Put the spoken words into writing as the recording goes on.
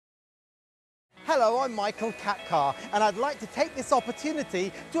Hello, I'm Michael Katcar, and I'd like to take this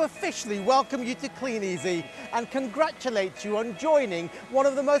opportunity to officially welcome you to Kleeneze and congratulate you on joining one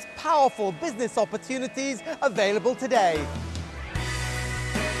of the most powerful business opportunities available today.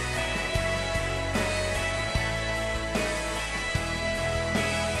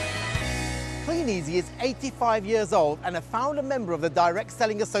 Kleeneze is 85 years old and a founder member of the Direct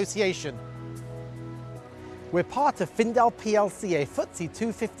Selling Association. We're part of Findel plc, a FTSE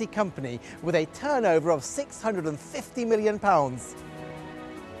 250 company with a turnover of £650 million.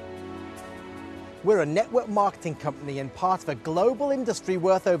 We're a network marketing company and part of a global industry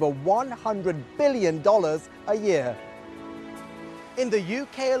worth over $100 billion a year. In the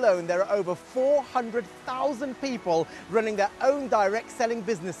UK alone, there are over 400,000 people running their own direct selling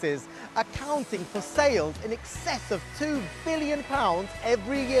businesses, accounting for sales in excess of £2 billion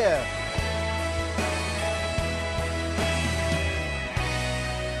every year.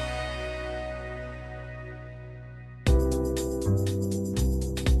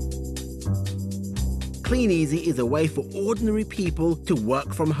 Kleeneze is a way for ordinary people to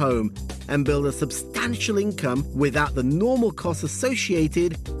work from home and build a substantial income without the normal costs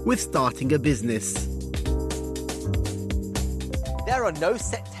associated with starting a business. There are no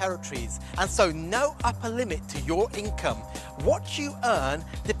set territories, and so no upper limit to your income. What you earn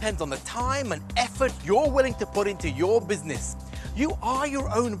depends on the time and effort you're willing to put into your business. You are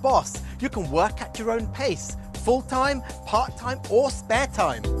your own boss. You can work at your own pace, full-time, part-time, or spare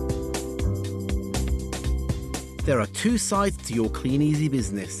time. There are two sides to your Kleeneze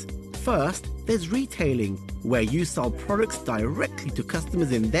business. First, there's retailing, where you sell products directly to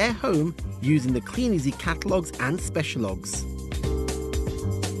customers in their home using the Kleeneze catalogs and specialogs.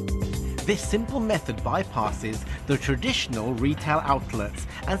 This simple method bypasses the traditional retail outlets,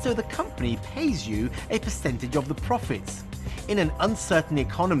 and so the company pays you a percentage of the profits. In an uncertain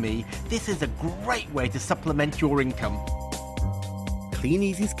economy, this is a great way to supplement your income.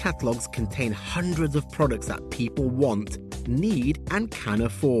 Kleeneze's catalogs contain hundreds of products that people want, need, and can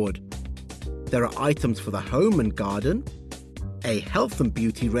afford. There are items for the home and garden, a health and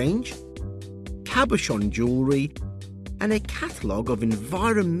beauty range, cabochon jewellery, and a catalogue of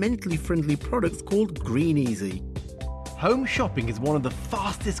environmentally friendly products called Kleeneze. Home shopping is one of the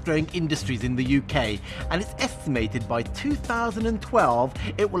fastest growing industries in the UK, and it's estimated by 2012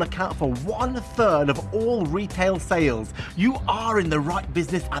 it will account for 1/3 of all retail sales. You are in the right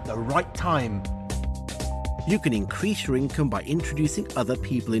business at the right time. You can increase your income by introducing other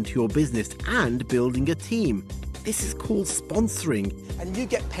people into your business and building a team. This is called sponsoring. And you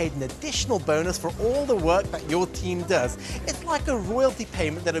get paid an additional bonus for all the work that your team does. It's like a royalty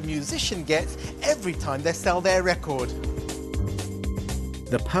payment that a musician gets every time they sell their record.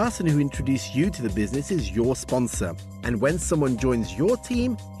 The person who introduced you to the business is your sponsor. And when someone joins your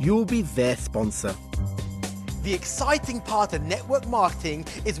team, you'll be their sponsor. The exciting part of network marketing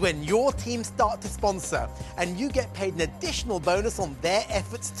is when your team start to sponsor and you get paid an additional bonus on their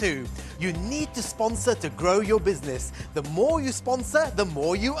efforts too. You need to sponsor to grow your business. The more you sponsor, the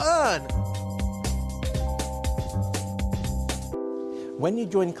more you earn. When you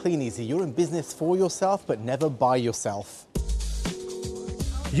join Kleeneze, you're in business for yourself but never by yourself.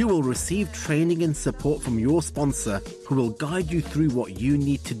 You will receive training and support from your sponsor, who will guide you through what you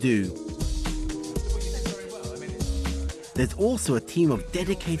need to do. There's also a team of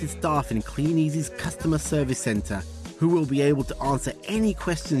dedicated staff in Kleeneze's customer service centre, who will be able to answer any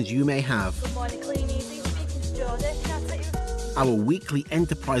questions you may have. Good morning, Kleeneze. Speaking to Geordie. Can I take you? Our weekly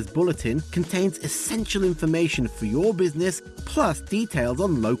enterprise bulletin contains essential information for your business, plus details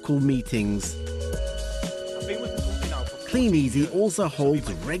on local meetings. Kleeneze also holds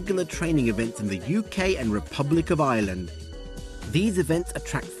regular training events in the UK and Republic of Ireland. These events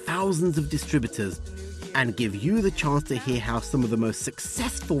attract thousands of distributors and give you the chance to hear how some of the most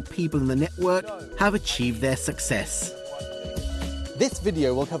successful people in the network have achieved their success. This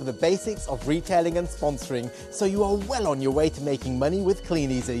video will cover the basics of retailing and sponsoring, so you are well on your way to making money with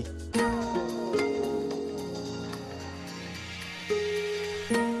Kleeneze.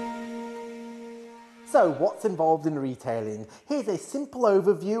 So what's involved in retailing? Here's a simple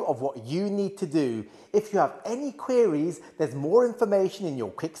overview of what you need to do. If you have any queries, there's more information in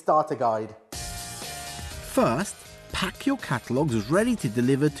your quick starter guide. First, pack your catalogues ready to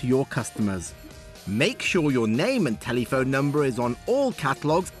deliver to your customers. Make sure your name and telephone number is on all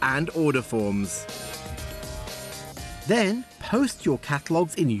catalogues and order forms. Then, post your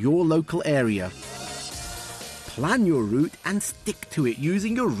catalogues in your local area. Plan your route and stick to it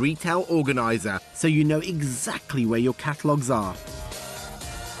using your retail organiser so you know exactly where your catalogues are.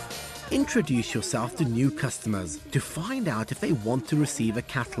 Introduce yourself to new customers to find out if they want to receive a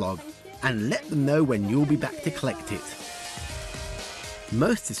catalogue. and let them know when you'll be back to collect it.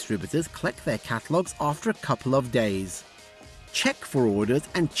 Most distributors collect their catalogues after a couple of days. Check for orders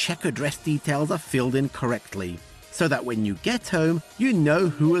and check address details are filled in correctly, so that when you get home, you know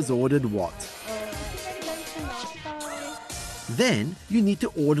who has ordered what. Then you need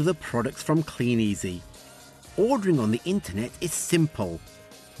to order the products from Kleeneze. Ordering on the internet is simple.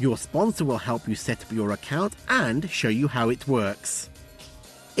 Your sponsor will help you set up your account and show you how it works.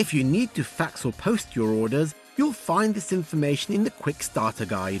 If you need to fax or post your orders, you'll find this information in the Quick Starter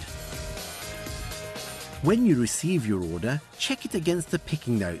Guide. When you receive your order, check it against the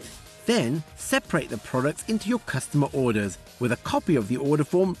picking note. Then separate the products into your customer orders with a copy of the order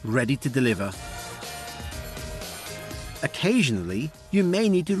form ready to deliver. Occasionally, you may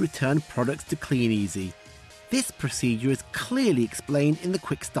need to return products to Kleeneze. This procedure is clearly explained in the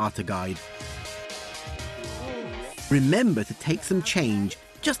Quick Starter Guide. Remember to take some change,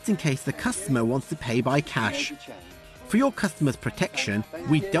 just in case the customer wants to pay by cash. For your customer's protection,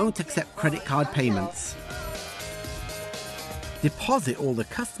 we don't accept credit card payments. Deposit all the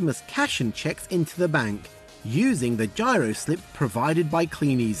customer's cash and checks into the bank, using the gyro slip provided by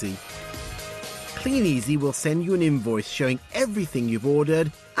Kleeneze. Kleeneze will send you an invoice showing everything you've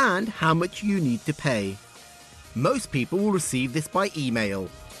ordered and how much you need to pay. Most people will receive this by email.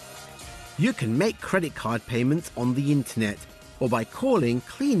 You can make credit card payments on the internet or by calling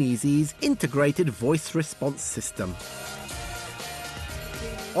Kleeneze's integrated voice response system.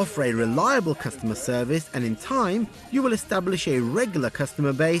 Offer a reliable customer service, and in time, you will establish a regular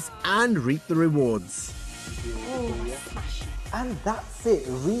customer base and reap the rewards. And that's it.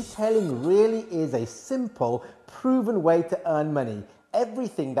 Retailing really is a simple, proven way to earn money.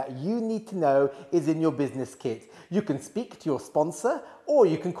 Everything that you need to know is in your business kit. You can speak to your sponsor or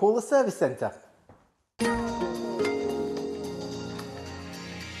you can call the service centre.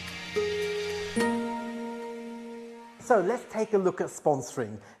 So let's take a look at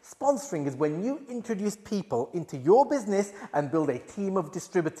sponsoring. Sponsoring is when you introduce people into your business and build a team of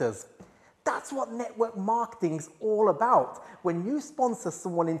distributors. That's what network marketing's all about. When you sponsor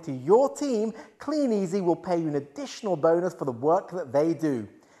someone into your team, Kleeneze will pay you an additional bonus for the work that they do.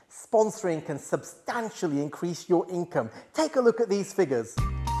 Sponsoring can substantially increase your income. Take a look at these figures.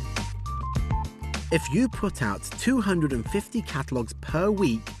 If you put out 250 catalogues per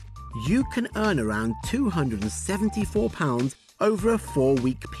week, you can earn around £274 over a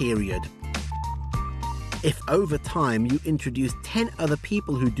 4-week period. If over time you introduce 10 other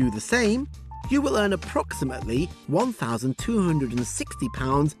people who do the same, you will earn approximately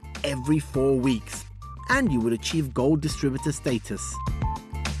 £1,260 every 4 weeks, and you would achieve gold distributor status.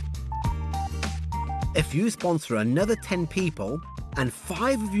 If you sponsor another 10 people, and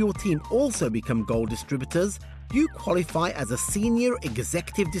 5 of your team also become gold distributors, you qualify as a senior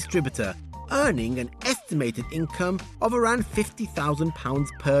executive distributor, earning an estimated income of around £50,000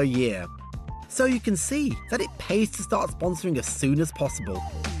 per year. So you can see that it pays to start sponsoring as soon as possible.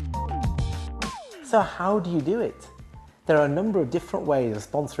 So how do you do it? There are a number of different ways of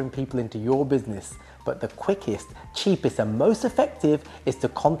sponsoring people into your business, but the quickest, cheapest and most effective is to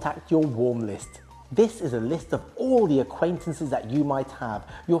contact your warm list. This is a list of all the acquaintances that you might have,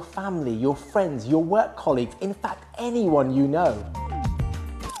 your family, your friends, your work colleagues, in fact anyone you know.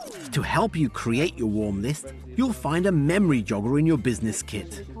 To help you create your warm list, you'll find a memory jogger in your business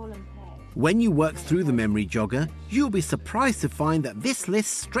kit. When you work through the memory jogger, you'll be surprised to find that this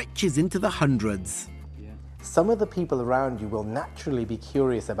list stretches into the hundreds. Some of the people around you will naturally be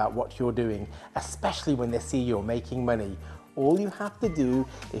curious about what you're doing, especially when they see you're making money. All you have to do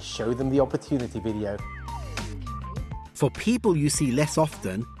is show them the opportunity video. For people you see less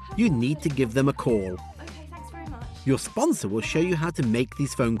often, you need to give them a call. Okay, thanks very much. Your sponsor will show you how to make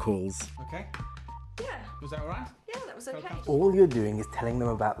these phone calls. Okay. Yeah. Was that all right? Yeah, that was okay. All you're doing is telling them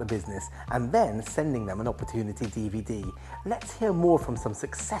about the business and then sending them an opportunity DVD. Let's hear more from some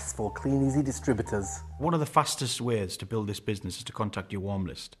successful Kleeneze distributors. One of the fastest ways to build this business is to contact your warm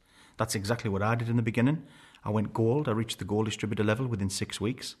list. That's exactly what I did in the beginning. I went gold. I reached the gold distributor level within 6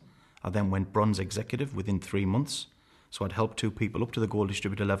 weeks. I then went bronze executive within 3 months. So I'd helped 2 people up to the gold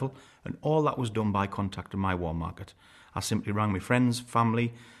distributor level, and all that was done by contacting my warm market. I simply rang my friends,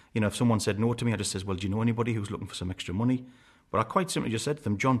 family. You know, if someone said no to me, I just says, well, do you know anybody who's looking for some extra money? But I quite simply just said to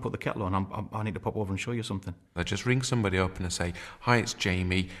them, John, put the kettle on. I need to pop over and show you something. I just ring somebody up and I say, hi, it's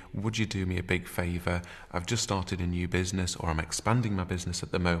Jamie. Would you do me a big favour? I've just started a new business, or I'm expanding my business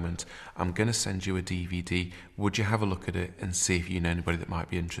at the moment. I'm going to send you a DVD. Would you have a look at it and see if you know anybody that might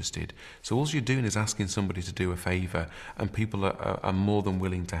be interested? So all you're doing is asking somebody to do a favour, and people are more than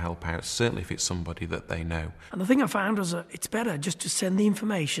willing to help out, certainly if it's somebody that they know. And the thing I found was that it's better just to send the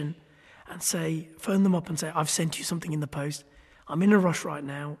information and phone them up and say, I've sent you something in the post. I'm in a rush right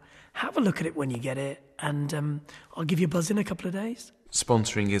now. Have a look at it when you get it, and I'll give you a buzz in a couple of days.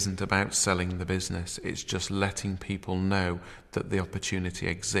 Sponsoring isn't about selling the business, it's just letting people know that the opportunity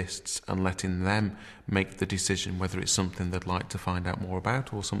exists and letting them make the decision whether it's something they'd like to find out more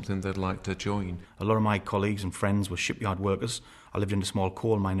about or something they'd like to join. A lot of my colleagues and friends were shipyard workers. I lived in a small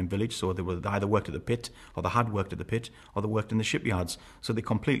coal mining village, so they either worked at the pit, or they had worked at the pit, or they worked in the shipyards. So they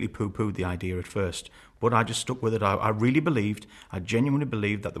completely poo-pooed the idea at first. But I just stuck with it. I genuinely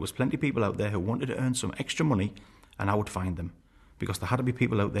believed that there was plenty of people out there who wanted to earn some extra money, and I would find them. Because there had to be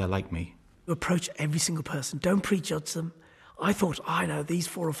people out there like me. Approach every single person. Don't prejudge them. I thought, I know, these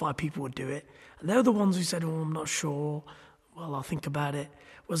 4 or 5 people would do it. And they're the ones who said, oh, I'm not sure. Well, I'll think about it.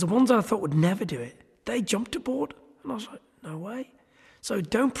 Whereas the ones I thought would never do it, they jumped aboard. And I was like, no way. So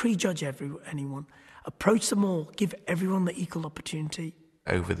don't prejudge anyone. Approach them all. Give everyone the equal opportunity.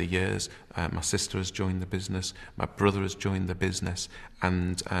 Over the years, my sister has joined the business, my brother has joined the business,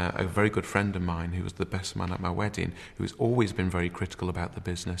 and a very good friend of mine who was the best man at my wedding, who's always been very critical about the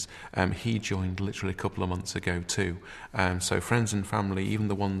business, he joined literally a couple of months ago too. So friends and family, even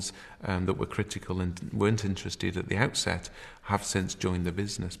the ones that were critical and weren't interested at the outset, have since joined the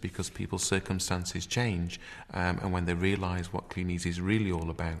business because people's circumstances change, and when they realise what Kleeneze is really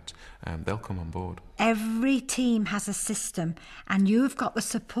all about, they'll come on board. Every team has a system, and you've got the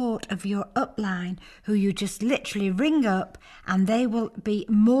support of your upline who you just literally ring up, and they will be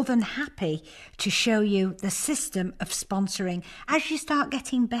more than happy to show you the system of sponsoring. As you start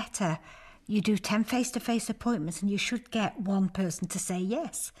getting better, you do 10 face-to-face appointments and you should get one person to say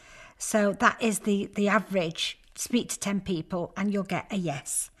yes. So that is the average. Speak to 10 people and you'll get a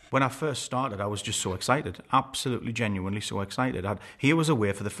yes. When I first started, I was just so excited, absolutely genuinely so excited. Here was a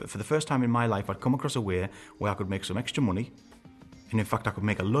way, for the first time in my life, I'd come across a way where I could make some extra money, and in fact I could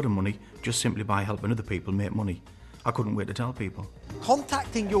make a lot of money just simply by helping other people make money. I couldn't wait to tell people.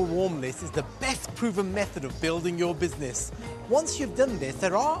 Contacting your warm list is the best proven method of building your business. Once you've done this,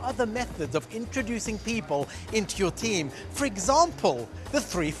 there are other methods of introducing people into your team. For example, the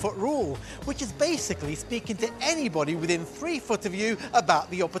 3-foot rule, which is basically speaking to anybody within 3 foot of you about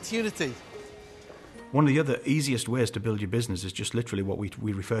the opportunity. One of the other easiest ways to build your business is just literally what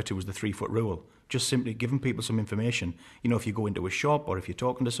we refer to as the 3-foot rule. Just simply giving people some information. You know, if you go into a shop or if you're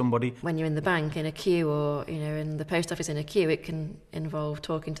talking to somebody. When you're in the bank in a queue, or in the post office in a queue, it can involve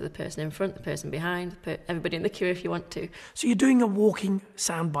talking to the person in front, the person behind, everybody in the queue if you want to. So you're doing a walking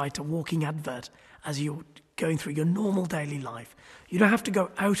soundbite, a walking advert as you're going through your normal daily life. You don't have to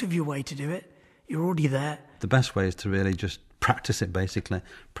go out of your way to do it. You're already there. The best way is to really just practice it, basically.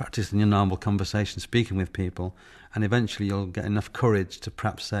 Practice in your normal conversation, speaking with people, and eventually you'll get enough courage to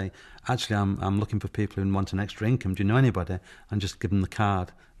perhaps say, actually, I'm looking for people who want an extra income. Do you know anybody? And just give them the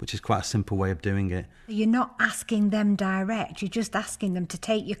card, which is quite a simple way of doing it. You're not asking them direct. You're just asking them to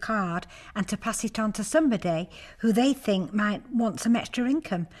take your card and to pass it on to somebody who they think might want some extra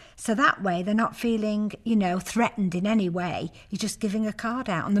income. So that way they're not feeling, threatened in any way. You're just giving a card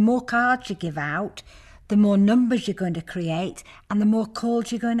out. And the more cards you give out, the more numbers you're going to create and the more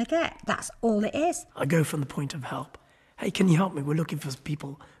calls you're going to get. That's all it is. I go from the point of help. Hey, can you help me? We're looking for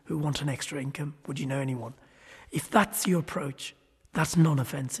people who want an extra income. Would you know anyone? If that's your approach, that's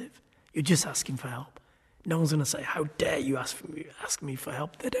non-offensive. You're just asking for help. No one's going to say, how dare you ask me for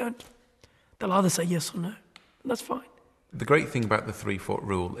help? They don't. They'll either say yes or no, and that's fine. The great thing about the 3-foot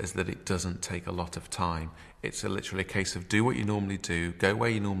rule is that it doesn't take a lot of time. It's literally a case of do what you normally do, go where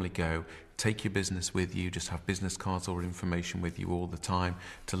you normally go, take your business with you, just have business cards or information with you all the time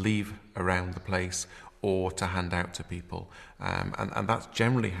to leave around the place or to hand out to people. And that's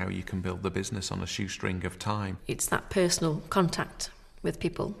generally how you can build the business on a shoestring of time. It's that personal contact with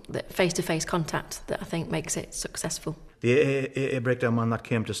people, that face-to-face contact, that I think makes it successful. The AA breakdown man that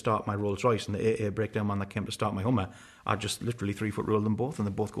came to start my Rolls Royce and the AA breakdown man that came to start my Hummer, I just literally 3-foot ruled them both, and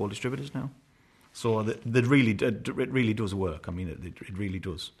they're both gold distributors now. So it really does work. I mean, it really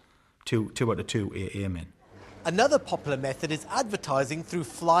does. Two out of 2 AA men. Another popular method is advertising through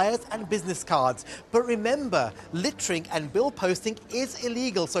flyers and business cards. But remember, littering and bill posting is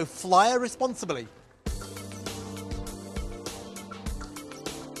illegal, so flyer responsibly.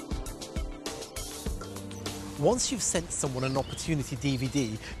 Once you've sent someone an opportunity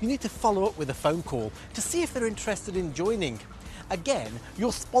DVD, you need to follow up with a phone call to see if they're interested in joining. Again,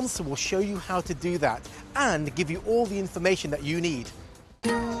 your sponsor will show you how to do that and give you all the information that you need.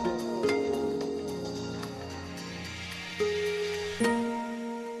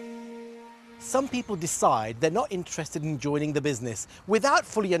 Some people decide they're not interested in joining the business without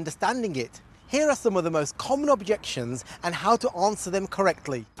fully understanding it. Here are some of the most common objections and how to answer them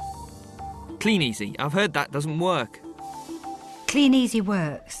correctly. Kleeneze, I've heard that doesn't work. Kleeneze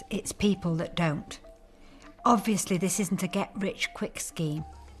works, it's people that don't. Obviously, this isn't a get-rich-quick scheme.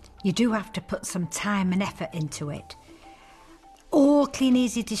 You do have to put some time and effort into it. All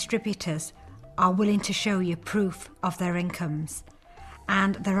Kleeneze distributors are willing to show you proof of their incomes.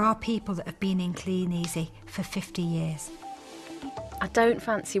 And there are people that have been in Kleeneze for 50 years. I don't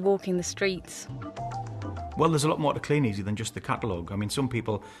fancy walking the streets. Well, there's a lot more to Kleeneze than just the catalogue. I mean, some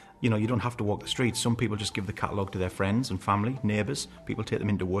people, you don't have to walk the streets. Some people just give the catalogue to their friends and family, neighbours. People take them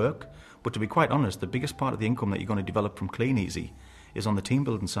into work. But to be quite honest, the biggest part of the income that you're going to develop from Kleeneze is on the team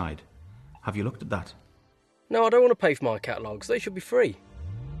building side. Have you looked at that? No, I don't want to pay for my catalogues. They should be free.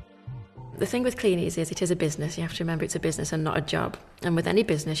 The thing with Kleeneze is it is a business. You have to remember it's a business and not a job. And with any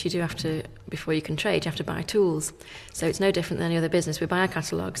business, you do have to, before you can trade, you have to buy tools. So it's no different than any other business. We buy our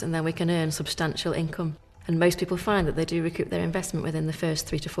catalogues and then we can earn substantial income. And most people find that they do recoup their investment within the first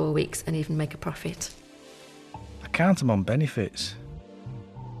 3 to 4 weeks and even make a profit. I count them on benefits.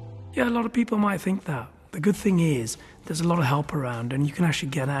 Yeah, a lot of people might think that. The good thing is there's a lot of help around and you can actually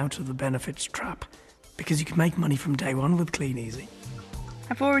get out of the benefits trap because you can make money from day one with Kleeneze.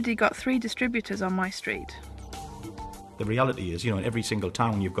 I've already got 3 distributors on my street. The reality is, in every single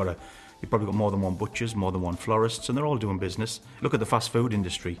town you've probably got more than one butchers, more than one florists, and they're all doing business. Look at the fast food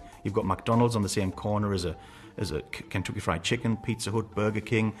industry. You've got McDonald's on the same corner as a Kentucky Fried Chicken, Pizza Hut, Burger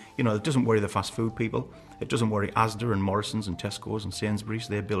King. It doesn't worry the fast food people. It doesn't worry Asda and Morrison's and Tesco's and Sainsbury's.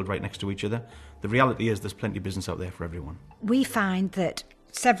 They build right next to each other. The reality is there's plenty of business out there for everyone. We find that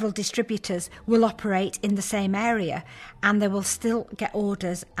several distributors will operate in the same area and they will still get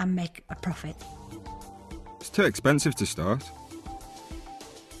orders and make a profit. It's too expensive to start.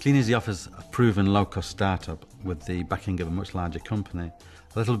 Kleeneze offers a proven low-cost startup with the backing of a much larger company,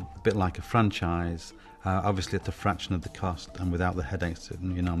 a little bit like a franchise, obviously at a fraction of the cost and without the headaches that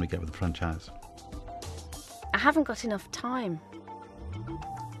you normally get with a franchise. I haven't got enough time.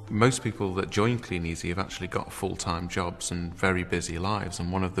 Most people that join Kleeneze have actually got full-time jobs and very busy lives, and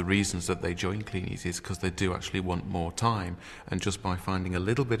one of the reasons that they join Kleeneze is because they do actually want more time, and just by finding a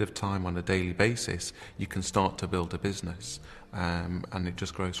little bit of time on a daily basis you can start to build a business, and it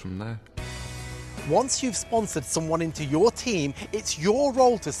just grows from there. Once you've sponsored someone into your team, it's your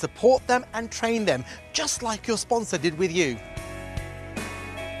role to support them and train them, just like your sponsor did with you.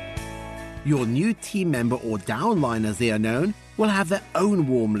 Your new team member, or downline as they are known, will have their own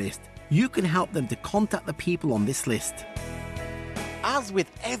warm list. You can help them to contact the people on this list. As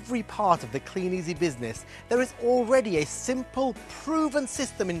with every part of the Kleeneze business, there is already a simple, proven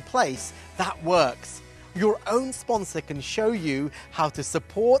system in place that works. Your own sponsor can show you how to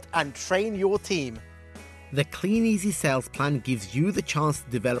support and train your team. The Kleeneze sales plan gives you the chance to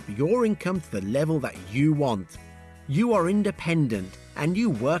develop your income to the level that you want. You are independent and you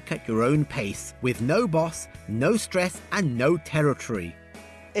work at your own pace with no boss, no stress and no territory.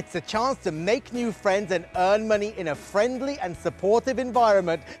 It's a chance to make new friends and earn money in a friendly and supportive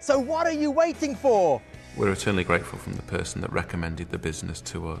environment. So what are you waiting for? We're eternally grateful from the person that recommended the business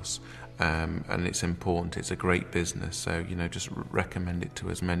to us, and it's important. It's a great business, so just recommend it to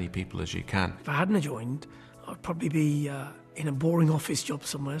as many people as you can. If I hadn't joined, I'd probably be in a boring office job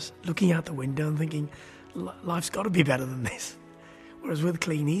somewhere, looking out the window and thinking, life's got to be better than this. Whereas with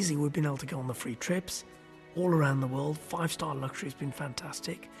Kleeneze, we've been able to go on the free trips all around the world. 5-star luxury has been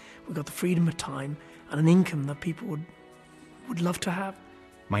fantastic. We've got the freedom of time and an income that people would love to have.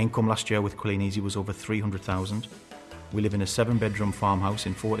 My income last year with Kleeneze was over 300,000. We live in a 7-bedroom farmhouse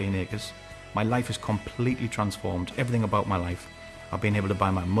in 14 acres. My life is completely transformed, everything about my life. I've been able to buy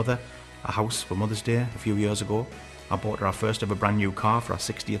my mother a house for Mother's Day a few years ago. I bought her our first ever brand new car for our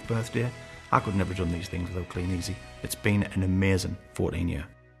 60th birthday. I could never have done these things without Kleeneze. It's been an amazing 14 year.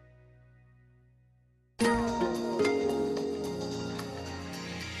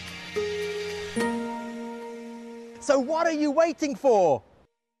 So what are you waiting for?